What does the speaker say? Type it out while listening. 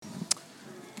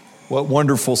What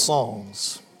wonderful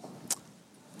songs.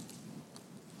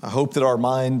 I hope that our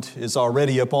mind is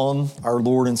already upon our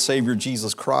Lord and Savior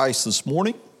Jesus Christ this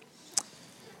morning.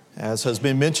 As has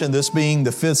been mentioned, this being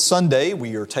the fifth Sunday,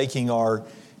 we are taking our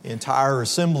entire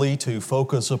assembly to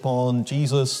focus upon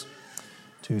Jesus,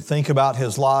 to think about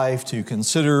His life, to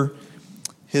consider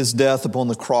His death upon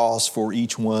the cross for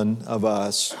each one of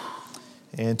us,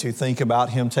 and to think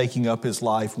about Him taking up His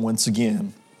life once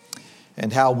again,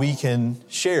 and how we can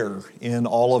share in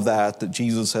all of that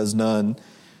Jesus has done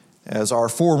as our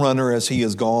forerunner as He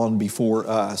has gone before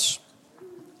us.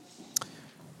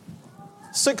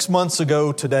 6 months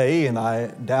ago today, and I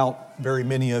doubt very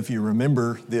many of you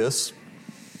remember this,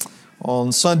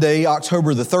 on Sunday,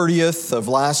 October the 30th of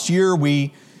last year,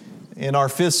 in our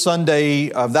fifth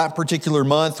Sunday of that particular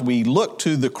month, we looked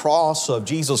to the cross of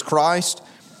Jesus Christ.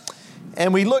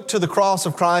 And we looked to the cross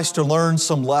of Christ to learn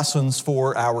some lessons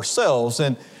for ourselves.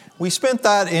 And we spent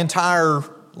that entire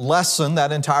lesson,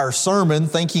 that entire sermon,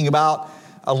 thinking about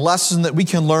a lesson that we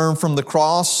can learn from the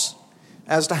cross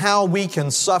as to how we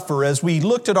can suffer as we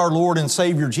looked at our Lord and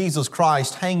Savior Jesus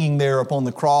Christ hanging there upon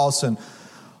the cross and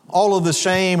all of the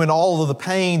shame and all of the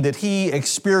pain that He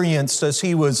experienced as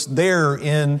He was there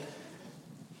in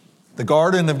the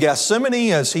Garden of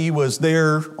Gethsemane, as He was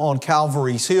there on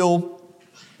Calvary's Hill.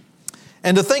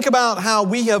 And to think about how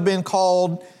we have been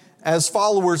called as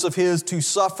followers of His to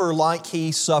suffer like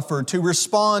He suffered, to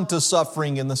respond to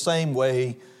suffering in the same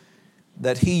way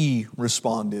that He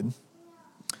responded.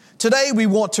 Today we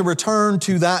want to return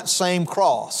to that same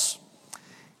cross.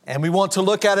 And we want to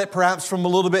look at it perhaps from a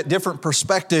little bit different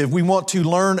perspective. We want to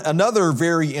learn another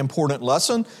very important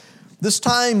lesson.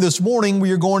 This morning,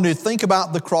 we are going to think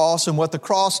about the cross and what the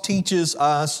cross teaches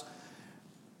us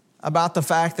about the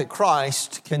fact that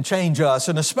Christ can change us,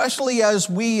 and especially as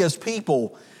we as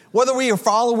people, whether we are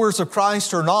followers of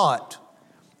Christ or not,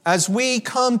 as we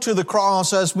come to the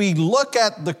cross, as we look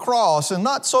at the cross, and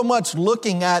not so much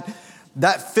looking at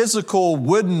that physical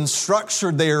wooden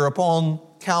structure there upon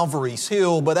Calvary's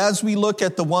Hill, but as we look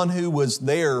at the one who was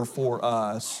there for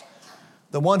us,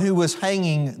 the one who was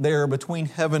hanging there between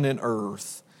heaven and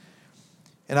earth.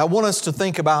 And I want us to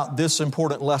think about this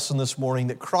important lesson this morning,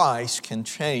 that Christ can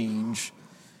change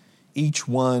each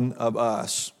one of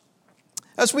us.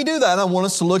 As we do that, I want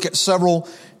us to look at several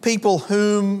people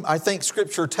whom I think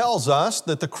Scripture tells us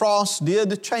that the cross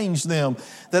did change them.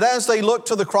 That as they looked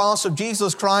to the cross of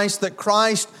Jesus Christ, that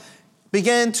Christ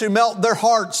began to melt their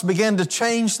hearts, began to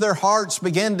change their hearts,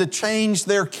 began to change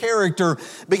their character,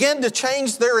 began to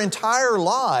change their entire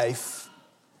life.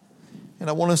 And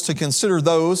I want us to consider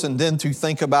those and then to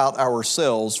think about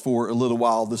ourselves for a little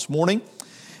while this morning.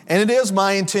 And it is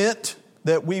my intent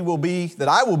that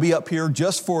I will be up here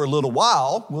just for a little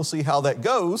while. We'll see how that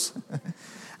goes.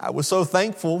 I was so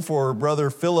thankful for Brother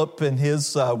Philip and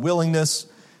his willingness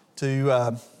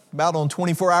to, about on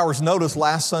 24 hours notice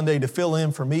last Sunday, to fill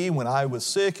in for me when I was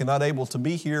sick and not able to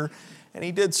be here. And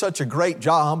he did such a great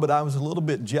job, but I was a little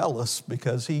bit jealous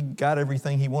because he got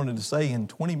everything he wanted to say in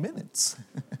 20 minutes.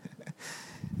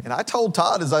 And I told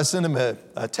Todd as I sent him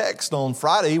a text on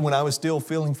Friday when I was still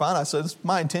feeling fine, I said, it's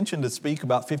my intention to speak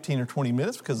about 15 or 20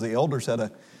 minutes because the elders had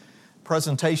a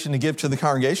presentation to give to the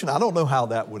congregation. I don't know how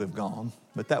that would have gone,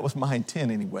 but that was my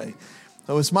intent anyway.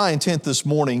 So it's my intent this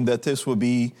morning that this would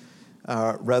be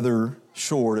rather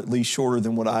short, at least shorter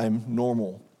than what I'm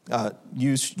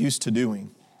used to doing.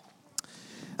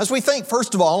 As we think,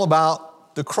 first of all,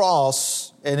 about the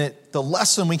cross and the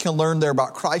lesson we can learn there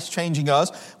about Christ changing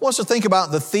us, I want us to think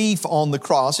about the thief on the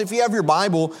cross. If you have your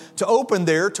Bible, to open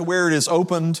there to where it is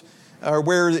opened, or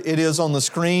where it is on the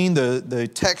screen, the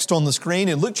text on the screen,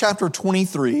 in Luke chapter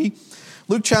 23.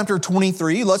 Luke chapter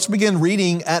 23, let's begin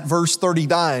reading at verse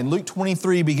 39. Luke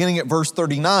 23, beginning at verse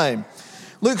 39.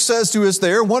 Luke says to us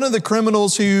there, one of the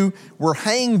criminals who were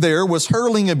hanged there was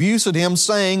hurling abuse at him,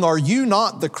 saying, "Are you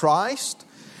not the Christ?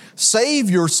 Save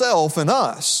yourself and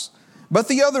us." But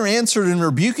the other answered and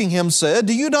rebuking him said,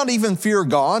 "Do you not even fear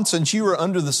God, since you are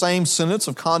under the same sentence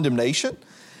of condemnation?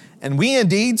 And we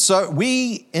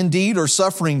indeed are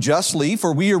suffering justly,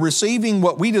 for we are receiving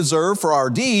what we deserve for our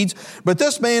deeds, but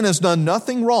this man has done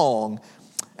nothing wrong."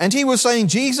 And he was saying,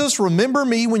 "Jesus, remember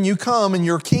me when you come in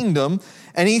your kingdom."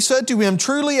 And he said to him,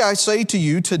 "Truly I say to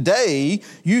you, today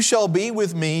you shall be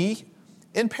with me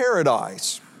in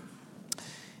paradise."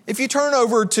 If you turn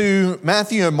over to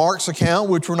Matthew and Mark's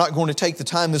account, which we're not going to take the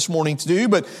time this morning to do,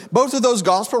 but both of those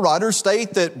gospel writers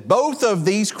state that both of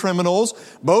these criminals,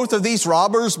 both of these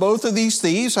robbers, both of these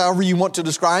thieves, however you want to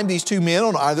describe these two men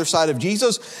on either side of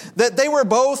Jesus, that they were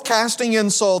both casting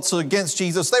insults against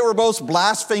Jesus. They were both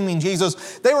blaspheming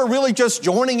Jesus. They were really just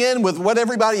joining in with what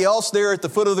everybody else there at the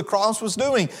foot of the cross was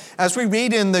doing. As we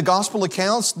read in the gospel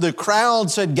accounts, the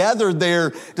crowds had gathered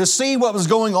there to see what was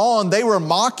going on. They were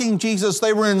mocking Jesus.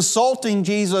 They were insulting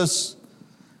Jesus.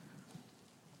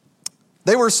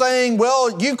 They were saying,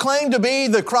 well, you claim to be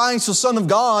the Christ, the Son of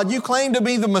God. You claim to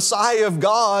be the Messiah of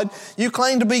God. You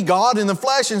claim to be God in the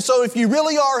flesh. And so if you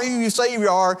really are who you say you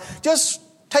are, just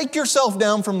take yourself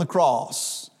down from the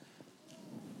cross.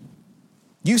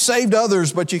 You saved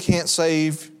others, but you can't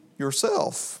save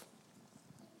yourself.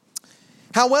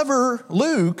 However,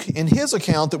 Luke, in his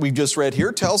account that we've just read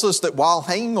here, tells us that while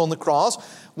hanging on the cross,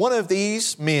 one of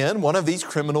these men, one of these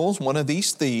criminals, one of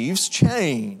these thieves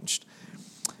changed.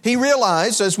 He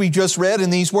realized, as we just read in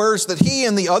these words, that he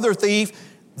and the other thief,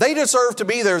 they deserved to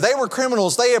be there. They were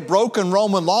criminals. They had broken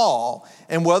Roman law.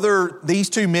 And whether these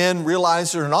two men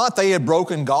realized it or not, they had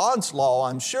broken God's law,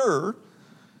 I'm sure.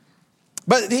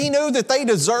 But he knew that they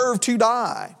deserved to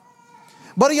die.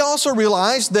 But he also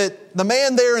realized that the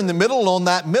man there in the middle on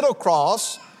that middle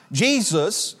cross,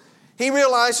 Jesus, he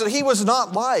realized that he was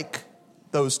not like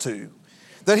those two.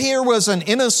 That here was an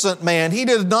innocent man. He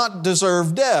did not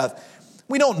deserve death.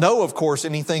 We don't know, of course,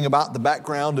 anything about the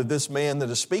background of this man that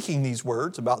is speaking these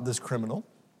words about this criminal.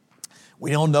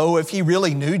 We don't know if he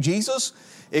really knew Jesus.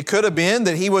 It could have been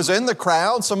that he was in the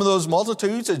crowd, some of those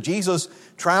multitudes that Jesus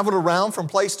traveled around from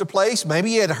place to place.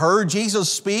 Maybe he had heard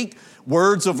Jesus speak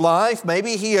words of life.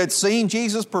 Maybe he had seen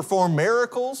Jesus perform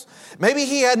miracles. Maybe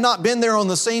he had not been there on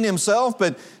the scene himself,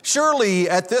 but surely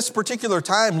at this particular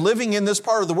time, living in this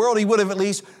part of the world, he would have at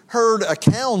least heard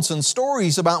accounts and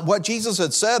stories about what Jesus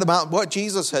had said, about what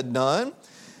Jesus had done.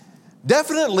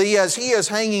 Definitely, as he is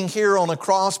hanging here on a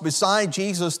cross beside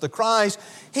Jesus the Christ,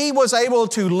 he was able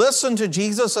to listen to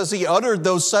Jesus as he uttered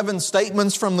those 7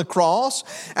 statements from the cross,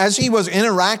 as he was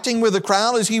interacting with the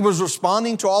crowd, as he was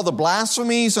responding to all the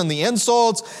blasphemies and the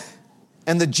insults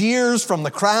and the jeers from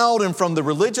the crowd and from the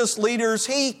religious leaders.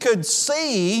 He could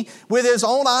see with his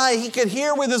own eye, he could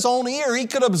hear with his own ear, he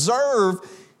could observe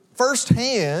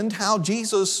firsthand how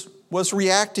Jesus was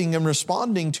reacting and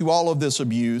responding to all of this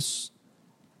abuse.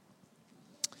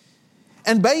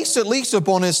 And based at least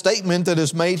upon his statement that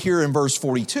is made here in verse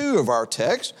 42 of our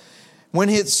text, when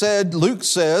it said, Luke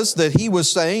says that he was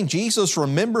saying, Jesus,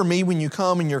 remember me when you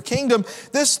come in your kingdom.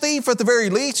 This thief, at the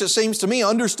very least, it seems to me,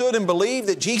 understood and believed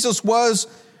that Jesus was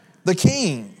the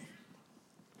king.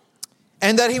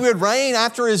 And that he would reign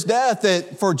after his death,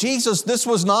 that for Jesus, this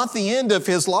was not the end of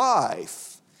his life.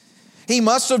 He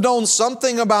must have known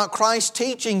something about Christ's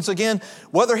teachings. Again,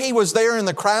 whether he was there in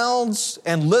the crowds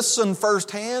and listened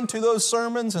firsthand to those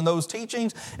sermons and those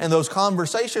teachings and those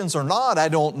conversations or not, I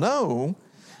don't know.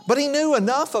 But he knew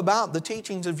enough about the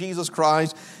teachings of Jesus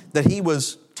Christ that he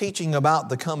was teaching about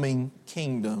the coming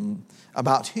kingdom,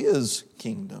 about his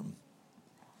kingdom.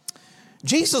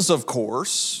 Jesus, of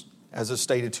course, as is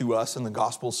stated to us in the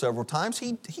gospel several times,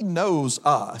 he knows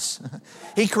us.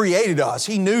 He created us.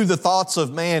 He knew the thoughts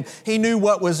of man. He knew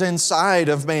what was inside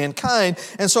of mankind.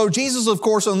 And so Jesus, of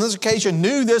course, on this occasion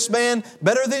knew this man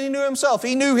better than he knew himself.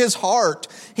 He knew his heart.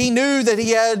 He knew that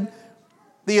he had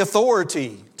the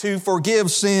authority to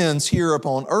forgive sins here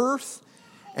upon earth.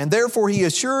 And therefore he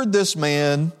assured this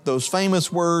man those famous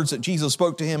words that Jesus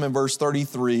spoke to him in verse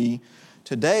 33,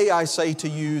 "Today I say to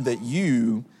you that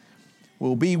you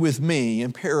will be with me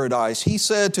in paradise." He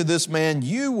said to this man,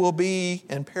 "You will be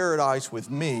in paradise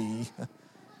with me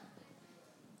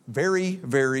very,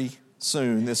 very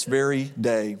soon, this very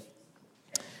day."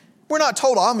 We're not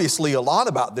told, obviously, a lot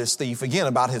about this thief, again,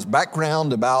 about his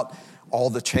background, about all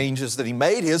the changes that he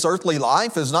made. His earthly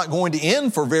life is not going to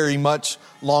end for very much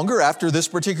longer after this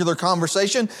particular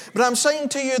conversation. But I'm saying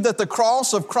to you that the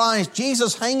cross of Christ,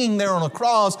 Jesus hanging there on a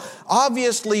cross,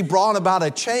 obviously brought about a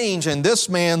change in this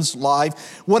man's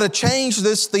life. What a change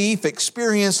this thief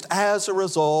experienced as a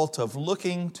result of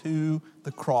looking to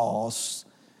the cross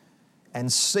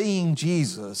and seeing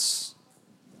Jesus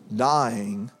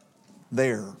dying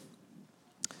there.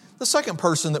 The second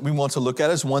person that we want to look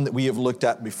at is one that we have looked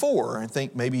at before. I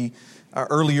think maybe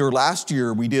earlier last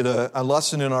year we did a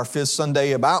lesson in our fifth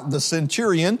Sunday about the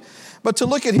Centurion. But to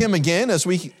look at him again as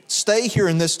we stay here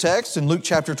in this text in Luke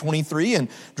chapter 23 and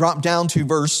drop down to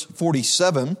verse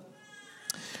 47,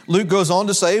 Luke goes on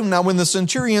to say, "Now when the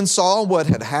Centurion saw what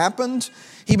had happened,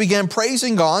 he began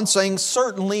praising God, saying,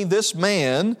 'Certainly this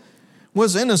man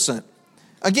was innocent.'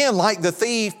 Again, like the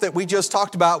thief that we just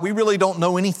talked about, we really don't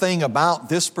know anything about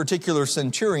this particular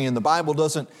centurion. The Bible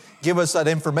doesn't give us that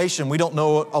information. We don't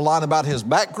know a lot about his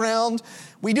background.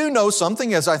 We do know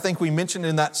something, as I think we mentioned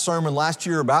in that sermon last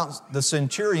year about the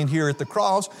centurion here at the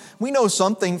cross. We know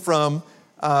something from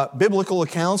biblical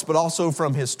accounts, but also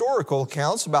from historical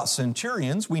accounts about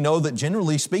centurions. We know that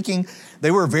generally speaking,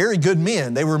 they were very good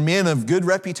men. They were men of good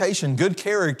reputation, good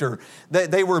character.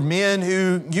 They were men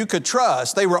who you could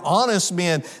trust. They were honest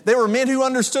men. They were men who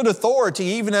understood authority,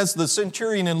 even as the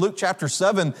centurion in Luke chapter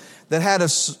 7 that had a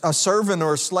servant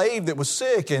or a slave that was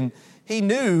sick. And he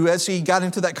knew as he got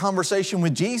into that conversation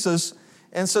with Jesus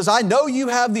and says, I know you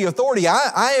have the authority.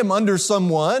 I am under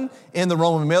someone in the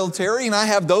Roman military, and I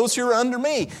have those who are under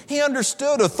me. He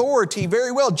understood authority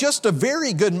very well. Just a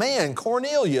very good man.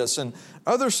 Cornelius and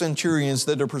other centurions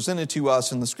that are presented to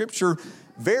us in the Scripture,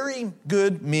 very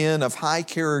good men of high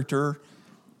character.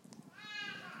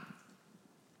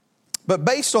 But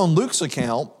based on Luke's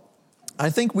account, I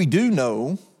think we do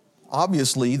know,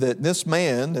 obviously, that this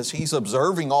man, as he's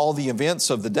observing all the events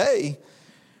of the day,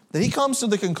 that he comes to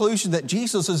the conclusion that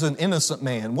Jesus is an innocent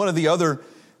man. One of the other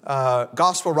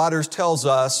gospel writers tells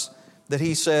us that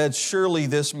he said, surely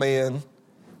this man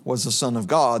was the Son of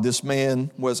God. This man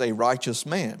was a righteous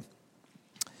man.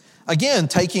 Again,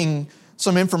 taking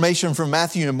some information from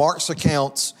Matthew and Mark's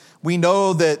accounts, we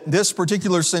know that this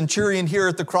particular centurion here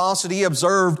at the cross, that he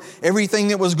observed everything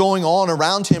that was going on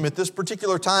around him at this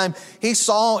particular time. He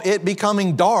saw it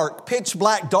becoming dark, pitch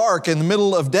black dark in the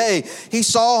middle of day. He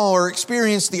saw or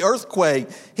experienced the earthquake.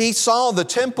 He saw the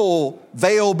temple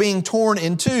veil being torn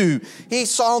in two. He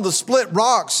saw the split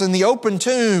rocks and the open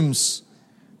tombs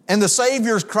and the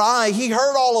Savior's cry. He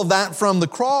heard all of that from the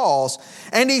cross.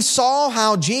 And he saw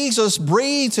how Jesus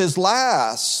breathed his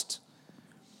last,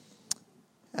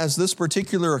 as this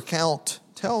particular account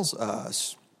tells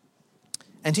us.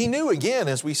 And he knew again,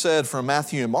 as we said from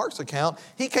Matthew and Mark's account,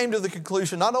 he came to the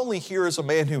conclusion, not only here is a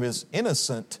man who is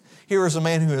innocent, here is a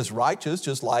man who is righteous,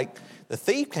 just like the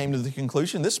thief came to the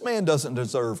conclusion, this man doesn't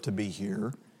deserve to be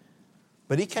here.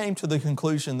 But he came to the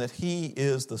conclusion that he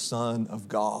is the Son of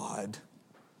God.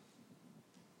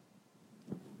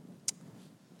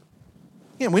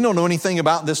 We don't know anything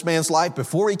about this man's life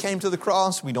before he came to the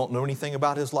cross. We don't know anything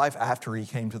about his life after he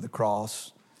came to the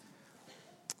cross.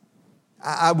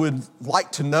 I would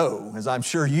like to know, as I'm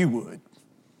sure you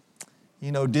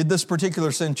would, did this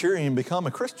particular centurion become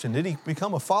a Christian? Did he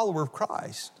become a follower of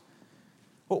Christ?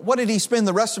 Well, what did he spend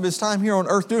the rest of his time here on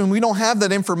earth doing? We don't have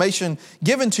that information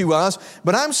given to us,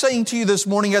 but I'm saying to you this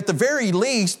morning, at the very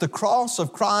least, the cross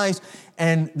of Christ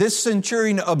and this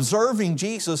centurion observing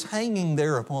Jesus hanging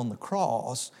there upon the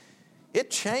cross,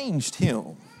 it changed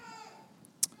him.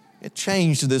 It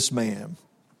changed this man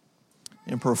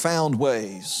in profound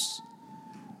ways.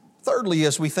 Thirdly,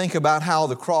 as we think about how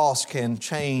the cross can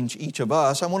change each of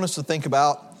us, I want us to think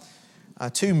about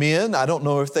two men. I don't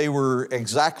know if they were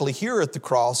exactly here at the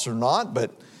cross or not,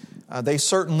 but they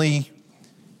certainly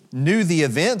knew the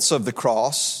events of the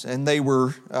cross, and they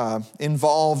were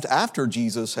involved after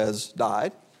Jesus has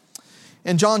died.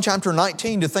 In John chapter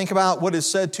 19, to think about what is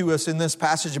said to us in this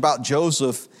passage about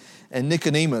Joseph and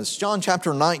Nicodemus. John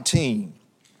chapter 19,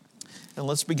 and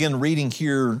let's begin reading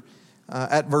here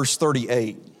at verse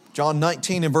 38. John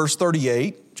 19 and verse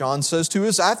 38, John says to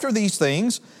us, after these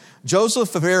things,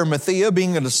 Joseph of Arimathea,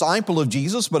 being a disciple of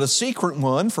Jesus, but a secret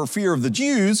one for fear of the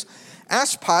Jews,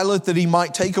 asked Pilate that he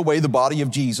might take away the body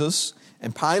of Jesus,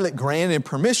 and Pilate granted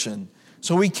permission.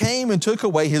 So he came and took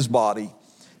away his body.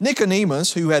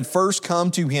 Nicodemus, who had first come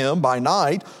to him by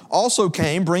night, also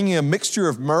came, bringing a mixture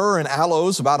of myrrh and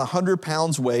aloes, about 100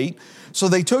 pounds weight. So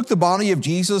they took the body of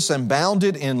Jesus and bound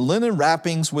it in linen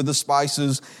wrappings with the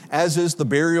spices, as is the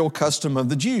burial custom of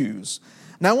the Jews.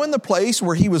 Now in the place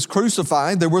where he was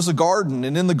crucified, there was a garden,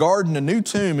 and in the garden a new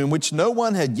tomb in which no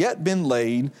one had yet been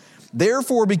laid.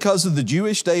 Therefore, because of the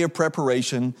Jewish day of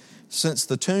preparation, since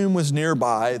the tomb was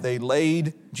nearby, they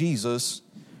laid Jesus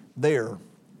there.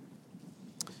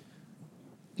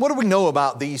 What do we know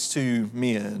about these two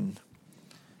men?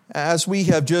 As we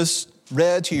have just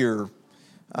read here,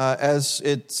 as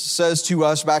it says to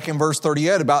us back in verse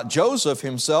 38 about Joseph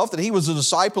himself, that he was a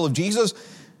disciple of Jesus.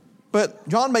 But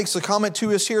John makes a comment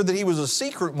to us here that he was a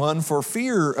secret one for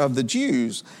fear of the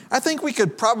Jews. I think we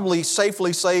could probably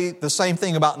safely say the same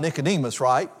thing about Nicodemus,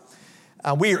 right?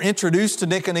 We are introduced to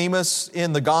Nicodemus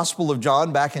in the Gospel of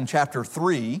John back in chapter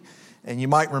 3. And you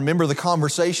might remember the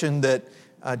conversation that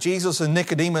Jesus and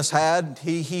Nicodemus had,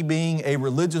 he being a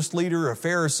religious leader, a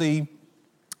Pharisee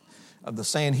of the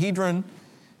Sanhedrin.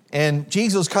 And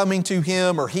Jesus coming to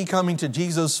him, or he coming to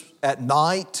Jesus at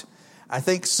night, I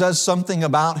think says something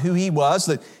about who he was,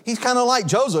 that he's kind of like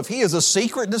Joseph. He is a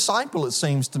secret disciple, it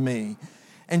seems to me.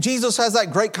 And Jesus has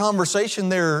that great conversation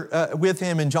there with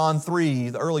him in John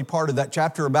 3, the early part of that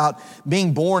chapter, about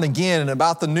being born again and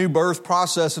about the new birth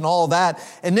process and all of that.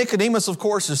 And Nicodemus, of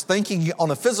course, is thinking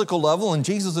on a physical level, and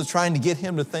Jesus is trying to get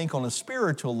him to think on a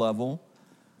spiritual level.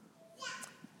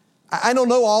 I don't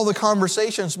know all the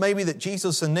conversations maybe that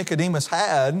Jesus and Nicodemus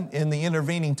had in the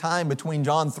intervening time between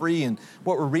John 3 and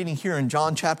what we're reading here in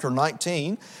John chapter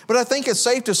 19. But I think it's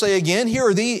safe to say again, here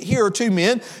are two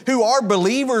men who are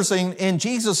believers in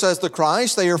Jesus as the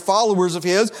Christ. They are followers of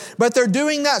His, but they're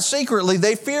doing that secretly.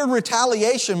 They feared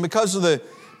retaliation because of the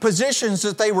positions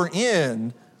that they were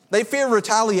in. They feared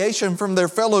retaliation from their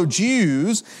fellow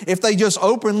Jews if they just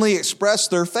openly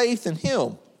expressed their faith in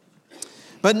Him.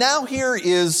 But now here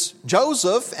is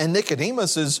Joseph, and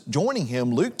Nicodemus is joining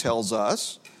him, Luke tells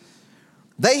us.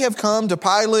 They have come to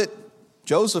Pilate,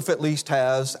 Joseph at least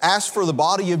has, asked for the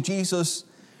body of Jesus.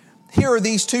 Here are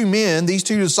these two men, these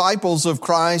two disciples of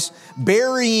Christ,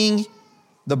 burying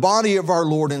the body of our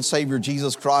Lord and Savior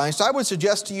Jesus Christ. I would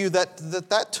suggest to you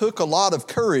that took a lot of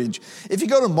courage. If you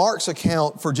go to Mark's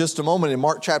account for just a moment in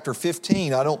Mark chapter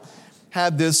 15, I don't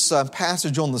have this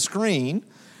passage on the screen,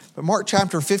 but Mark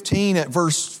chapter 15 at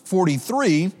verse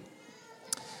 43,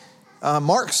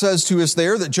 Mark says to us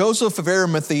there that Joseph of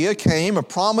Arimathea came, a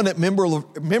prominent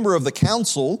member of the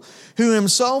council, who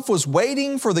himself was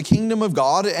waiting for the kingdom of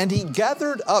God, and he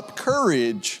gathered up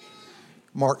courage,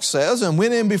 Mark says, and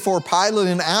went in before Pilate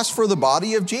and asked for the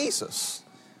body of Jesus.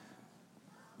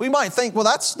 We might think, well,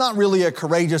 that's not really a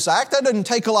courageous act. That doesn't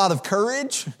take a lot of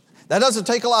courage. That doesn't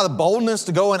take a lot of boldness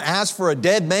to go and ask for a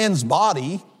dead man's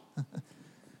body.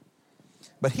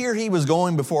 But here he was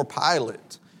going before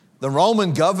Pilate, the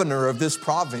Roman governor of this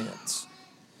province.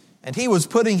 And he was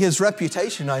putting his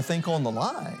reputation, I think, on the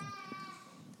line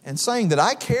and saying that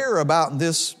I care about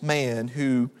this man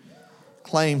who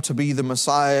claimed to be the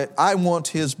Messiah. I want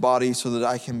his body so that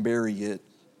I can bury it.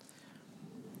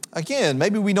 Again,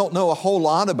 maybe we don't know a whole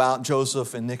lot about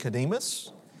Joseph and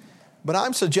Nicodemus, but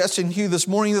I'm suggesting to you this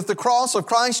morning that the cross of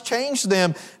Christ changed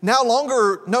them. No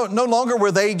longer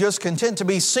were they just content to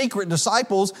be secret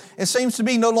disciples. It seems to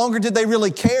be no longer did they really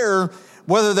care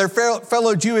whether their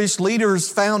fellow Jewish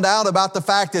leaders found out about the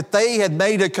fact that they had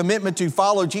made a commitment to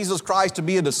follow Jesus Christ, to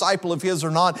be a disciple of His or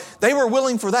not. They were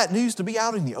willing for that news to be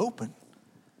out in the open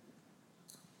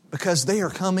because they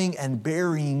are coming and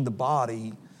burying the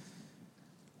body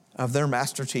of their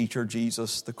master teacher,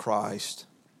 Jesus the Christ.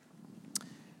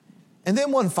 And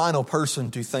then one final person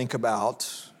to think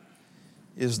about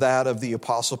is that of the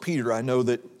Apostle Peter. I know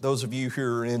that those of you who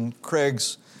are in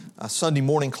Craig's Sunday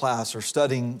morning class are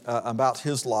studying about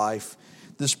his life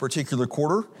this particular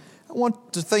quarter. I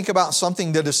want to think about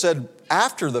something that is said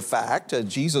after the fact.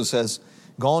 Jesus has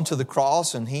gone to the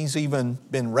cross and He's even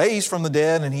been raised from the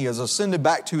dead and He has ascended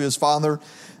back to His Father.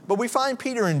 But we find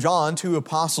Peter and John, two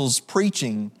apostles,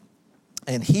 preaching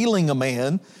and healing a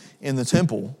man in the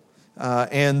temple.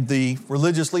 And the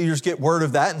religious leaders get word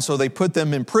of that, and so they put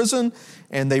them in prison,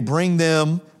 and they bring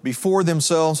them before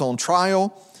themselves on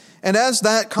trial. And as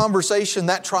that conversation,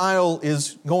 that trial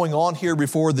is going on here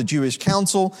before the Jewish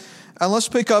council, and let's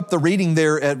pick up the reading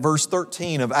there at verse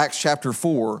 13 of Acts chapter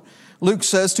 4. Luke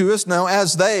says to us, now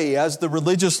as the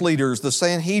religious leaders, the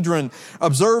Sanhedrin,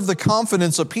 observed the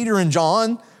confidence of Peter and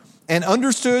John and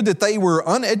understood that they were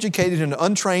uneducated and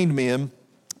untrained men,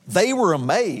 they were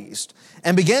amazed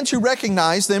and began to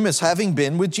recognize them as having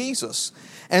been with Jesus.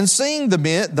 And seeing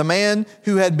the man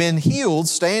who had been healed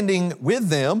standing with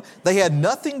them, they had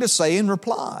nothing to say in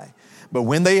reply. But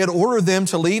when they had ordered them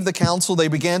to leave the council, they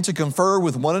began to confer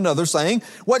with one another, saying,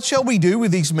 what shall we do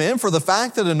with these men? For the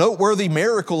fact that a noteworthy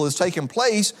miracle has taken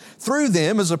place through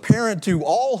them is apparent to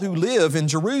all who live in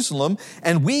Jerusalem,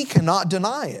 and we cannot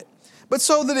deny it. But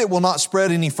so that it will not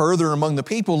spread any further among the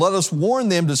people, let us warn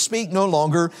them to speak no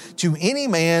longer to any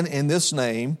man in this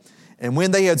name. And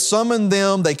when they had summoned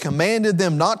them, they commanded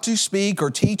them not to speak or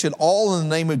teach at all in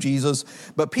the name of Jesus.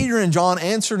 But Peter and John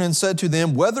answered and said to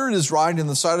them, whether it is right in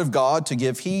the sight of God to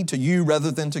give heed to you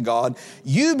rather than to God,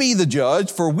 you be the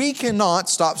judge, for we cannot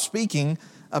stop speaking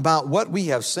about what we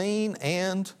have seen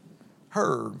and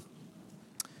heard.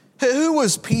 Who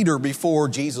was Peter before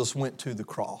Jesus went to the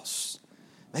cross?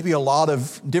 Maybe a lot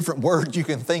of different words you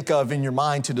can think of in your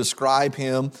mind to describe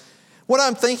him. What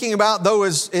I'm thinking about, though,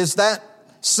 is that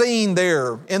scene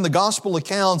there in the gospel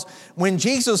accounts when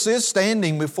Jesus is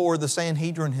standing before the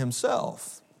Sanhedrin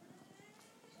himself.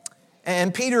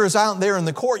 And Peter is out there in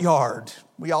the courtyard.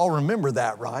 We all remember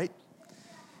that, right?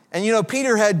 And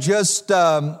Peter had just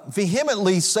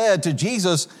vehemently said to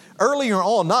Jesus earlier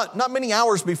on, not many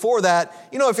hours before that,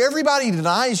 if everybody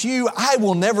denies you, I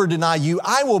will never deny you.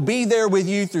 I will be there with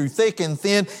you through thick and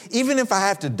thin. Even if I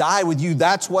have to die with you,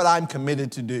 that's what I'm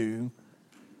committed to do.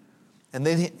 And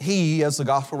then he, as the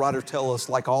gospel writer tells us,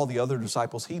 like all the other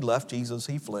disciples, he left Jesus,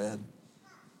 he fled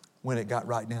when it got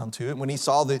right down to it. When he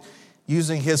saw that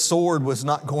using his sword was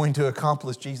not going to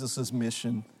accomplish Jesus'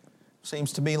 mission.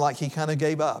 Seems to me like he kind of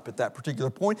gave up at that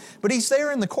particular point. But he's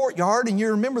there in the courtyard, and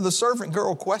you remember the servant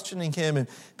girl questioning him and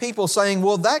people saying,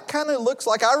 well, that kind of looks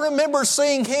like, I remember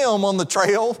seeing him on the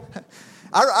trail.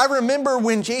 I remember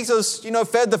when Jesus,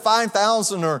 fed the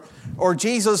 5,000 or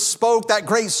Jesus spoke that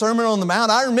great sermon on the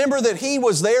mount. I remember that he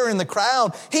was there in the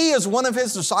crowd. He is one of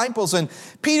his disciples. And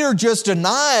Peter just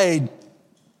denied,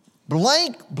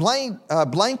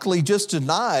 blankly just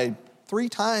denied 3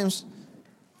 times.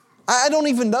 I don't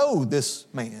even know this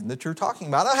man that you're talking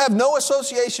about. I have no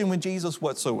association with Jesus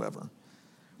whatsoever.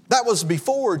 That was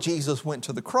before Jesus went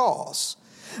to the cross.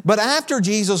 But after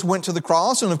Jesus went to the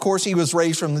cross, and of course he was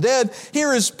raised from the dead,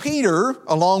 here is Peter,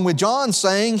 along with John,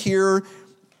 saying here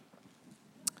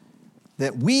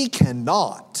that we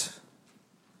cannot.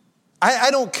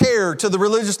 I don't care, to the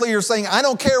religious leaders saying, I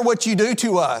don't care what you do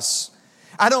to us.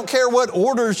 I don't care what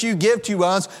orders you give to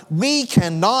us. We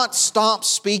cannot stop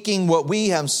speaking what we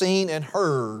have seen and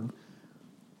heard,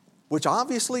 which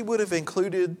obviously would have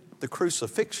included the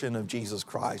crucifixion of Jesus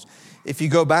Christ. If you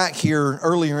go back here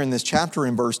earlier in this chapter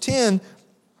in verse 10,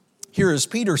 here is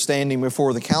Peter standing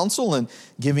before the council and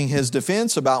giving his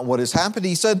defense about what has happened.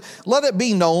 He said, let it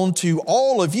be known to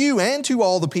all of you and to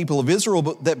all the people of Israel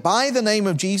that by the name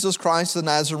of Jesus Christ the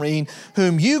Nazarene,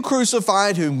 whom you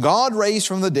crucified, whom God raised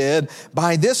from the dead,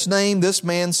 by this name this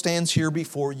man stands here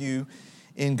before you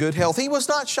in good health. He was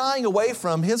not shying away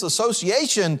from his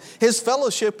association, his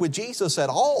fellowship with Jesus at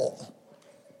all.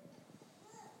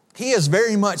 He is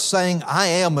very much saying, I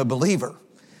am a believer.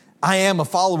 I am a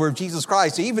follower of Jesus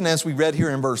Christ. Even as we read here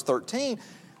in verse 13,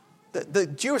 the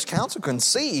Jewish council can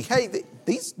see, hey,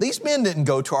 these men didn't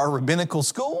go to our rabbinical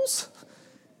schools.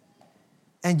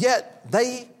 And yet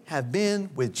they have been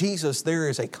with Jesus. There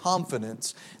is a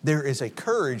confidence, there is a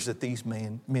courage that these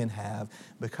men have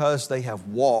because they have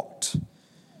walked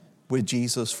with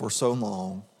Jesus for so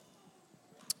long.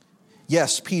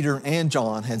 Yes, Peter and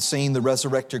John had seen the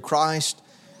resurrected Christ,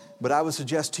 but I would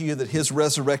suggest to you that his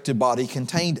resurrected body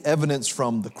contained evidence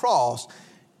from the cross,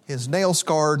 his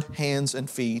nail-scarred hands and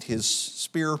feet, his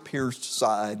spear-pierced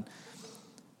side.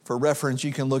 For reference,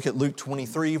 you can look at Luke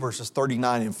 23, verses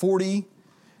 39 and 40,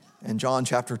 and John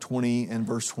chapter 20 and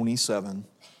verse 27.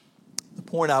 The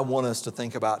point I want us to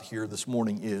think about here this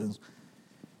morning is,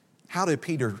 how did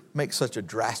Peter make such a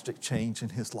drastic change in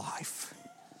his life?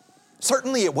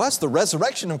 Certainly it was the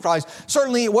resurrection of Christ.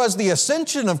 Certainly it was the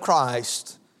ascension of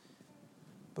Christ.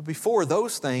 But before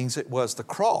those things, it was the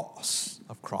cross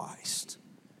of Christ.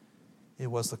 It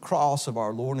was the cross of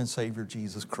our Lord and Savior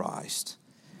Jesus Christ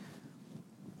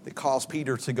that caused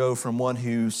Peter to go from one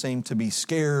who seemed to be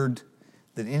scared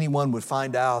that anyone would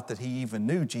find out that he even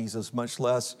knew Jesus, much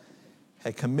less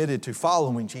had committed to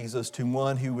following Jesus, to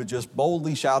one who would just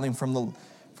boldly shouting from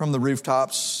the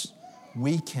rooftops,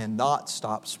 we cannot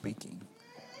stop speaking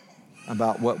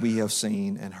about what we have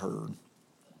seen and heard.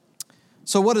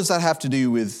 So what does that have to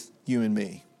do with you and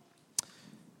me?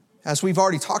 As we've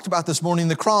already talked about this morning,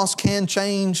 the cross can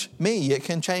change me. It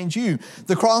can change you.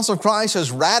 The cross of Christ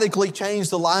has radically changed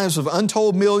the lives of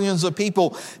untold millions of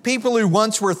people. People who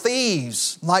once were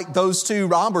thieves, like those 2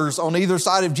 robbers on either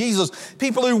side of Jesus.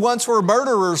 People who once were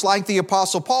murderers, like the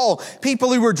Apostle Paul.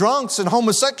 People who were drunks and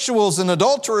homosexuals and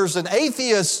adulterers and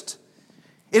atheists.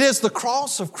 It is the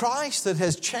cross of Christ that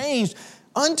has changed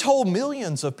untold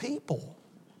millions of people.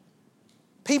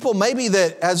 People maybe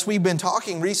that, as we've been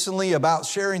talking recently about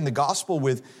sharing the gospel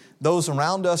with those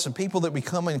around us and people that we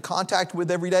come in contact with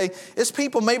every day, it's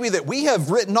people maybe that we have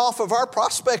written off of our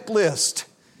prospect list.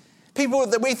 People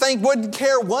that we think wouldn't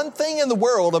care one thing in the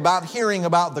world about hearing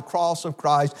about the cross of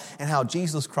Christ and how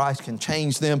Jesus Christ can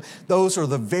change them. Those are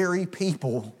the very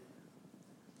people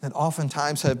that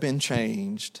oftentimes have been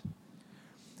changed.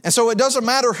 And so it doesn't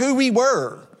matter who we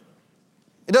were.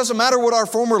 It doesn't matter what our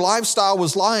former lifestyle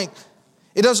was like.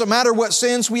 It doesn't matter what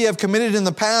sins we have committed in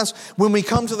the past. When we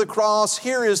come to the cross,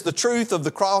 here is the truth of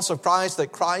the cross of Christ,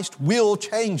 that Christ will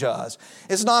change us.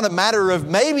 It's not a matter of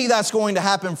maybe that's going to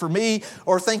happen for me,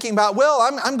 or thinking about, well,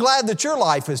 I'm glad that your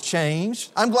life has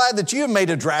changed. I'm glad that you have made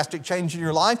a drastic change in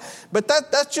your life. But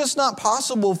that's just not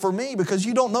possible for me because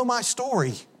you don't know my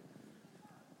story.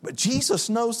 But Jesus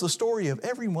knows the story of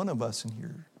every one of us in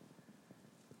here.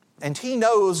 And He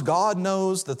knows, God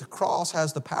knows, that the cross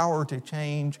has the power to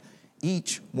change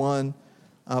each one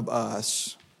of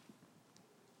us.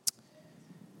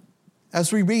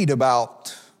 As we read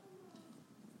about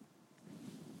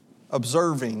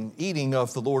observing, eating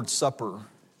of the Lord's Supper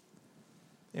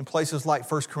in places like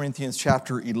 1 Corinthians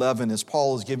chapter 11, as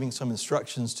Paul is giving some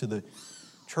instructions to the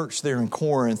church there in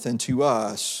Corinth and to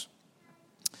us.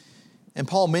 And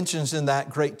Paul mentions in that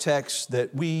great text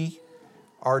that we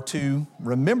are to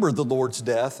remember the Lord's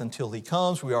death until He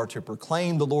comes. We are to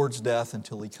proclaim the Lord's death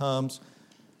until He comes.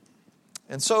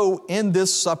 And so in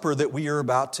this supper that we are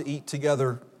about to eat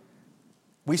together,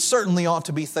 we certainly ought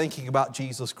to be thinking about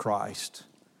Jesus Christ.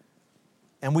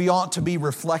 And we ought to be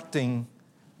reflecting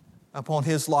upon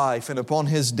His life and upon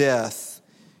His death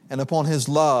and upon His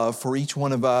love for each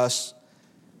one of us.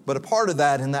 But a part of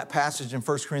that in that passage in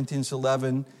 1 Corinthians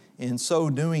 11, in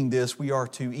so doing this, we are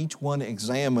to each one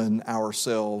examine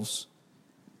ourselves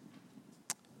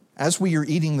as we are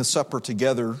eating the supper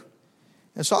together.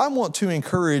 And so I want to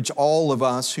encourage all of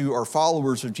us who are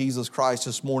followers of Jesus Christ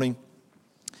this morning,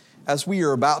 as we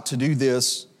are about to do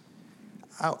this,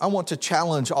 I want to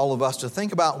challenge all of us to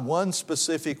think about one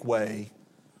specific way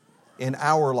in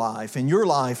our life, in your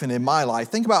life and in my life.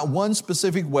 Think about one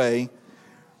specific way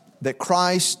that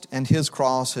Christ and His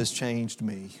cross has changed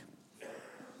me.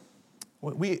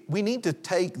 We need to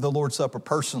take the Lord's Supper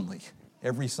personally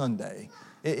every Sunday.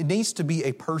 It needs to be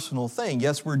a personal thing.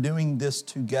 Yes, we're doing this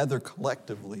together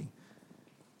collectively.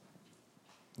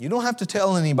 You don't have to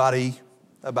tell anybody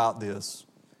about this,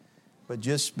 but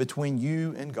just between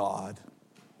you and God,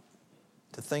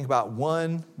 to think about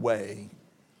one way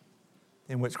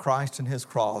in which Christ and His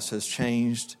cross has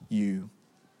changed you.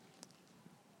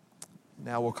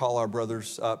 Now we'll call our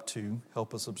brothers up to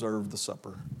help us observe the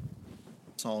supper.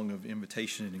 Song of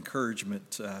invitation and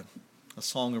encouragement, a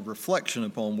song of reflection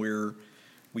upon where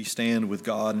we stand with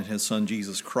God and His Son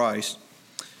Jesus Christ.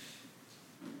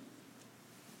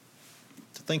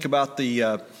 To think about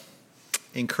the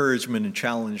encouragement and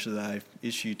challenge that I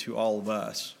issue to all of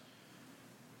us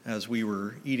as we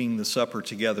were eating the supper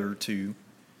together, to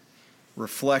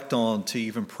reflect on, to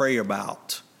even pray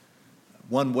about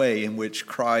one way in which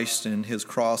Christ and His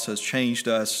cross has changed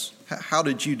us. How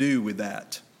did you do with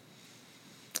that?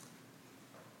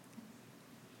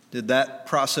 Did that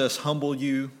process humble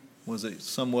you? Was it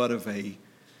somewhat of a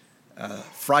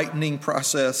frightening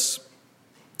process?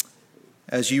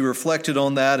 As you reflected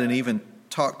on that and even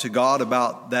talked to God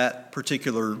about that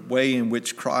particular way in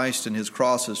which Christ and His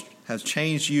cross has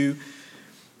changed you,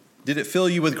 did it fill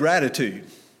you with gratitude?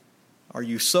 Are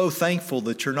you so thankful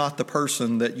that you're not the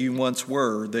person that you once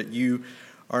were, that you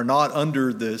are not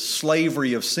under the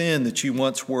slavery of sin that you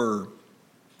once were?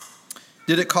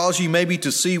 Did it cause you maybe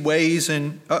to see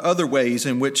other ways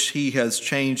in which He has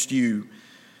changed you?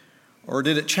 Or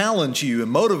did it challenge you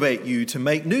and motivate you to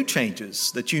make new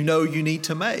changes that you know you need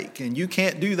to make? And you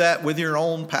can't do that with your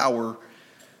own power,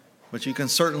 but you can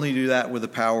certainly do that with the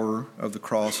power of the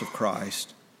cross of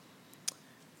Christ.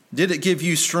 Did it give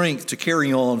you strength to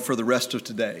carry on for the rest of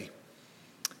today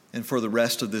and for the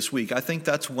rest of this week? I think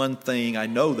that's one thing, I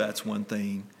know that's one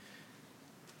thing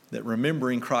that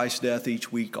remembering Christ's death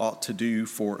each week ought to do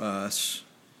for us.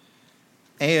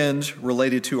 And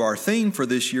related to our theme for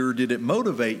this year, did it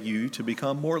motivate you to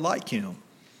become more like Him?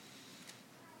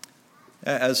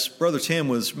 As Brother Tim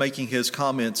was making his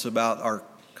comments about our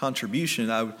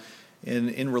contribution,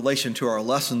 in relation to our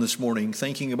lesson this morning,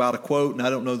 thinking about a quote, and I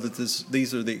don't know that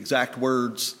these are the exact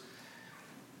words,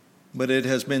 but it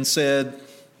has been said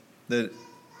that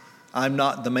I'm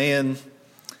not the man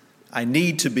I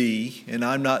need to be, and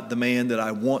I'm not the man that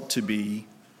I want to be,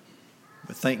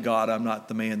 but thank God I'm not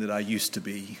the man that I used to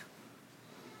be.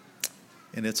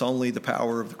 And it's only the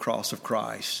power of the cross of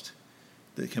Christ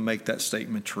that can make that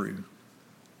statement true.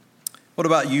 What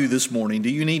about you this morning? Do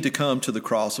you need to come to the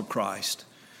cross of Christ?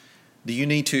 Do you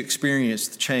need to experience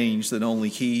the change that only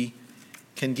He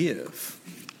can give?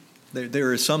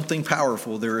 There is something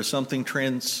powerful, there is something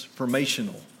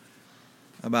transformational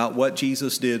about what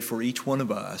Jesus did for each one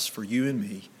of us, for you and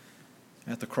me,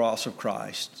 at the cross of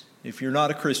Christ. If you're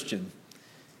not a Christian,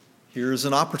 here's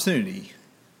an opportunity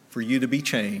for you to be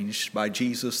changed by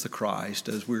Jesus the Christ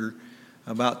as we're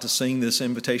about to sing this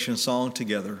invitation song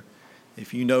together.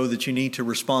 If you know that you need to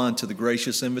respond to the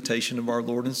gracious invitation of our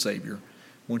Lord and Savior,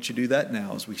 won't you do that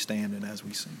now as we stand and as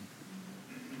we sing?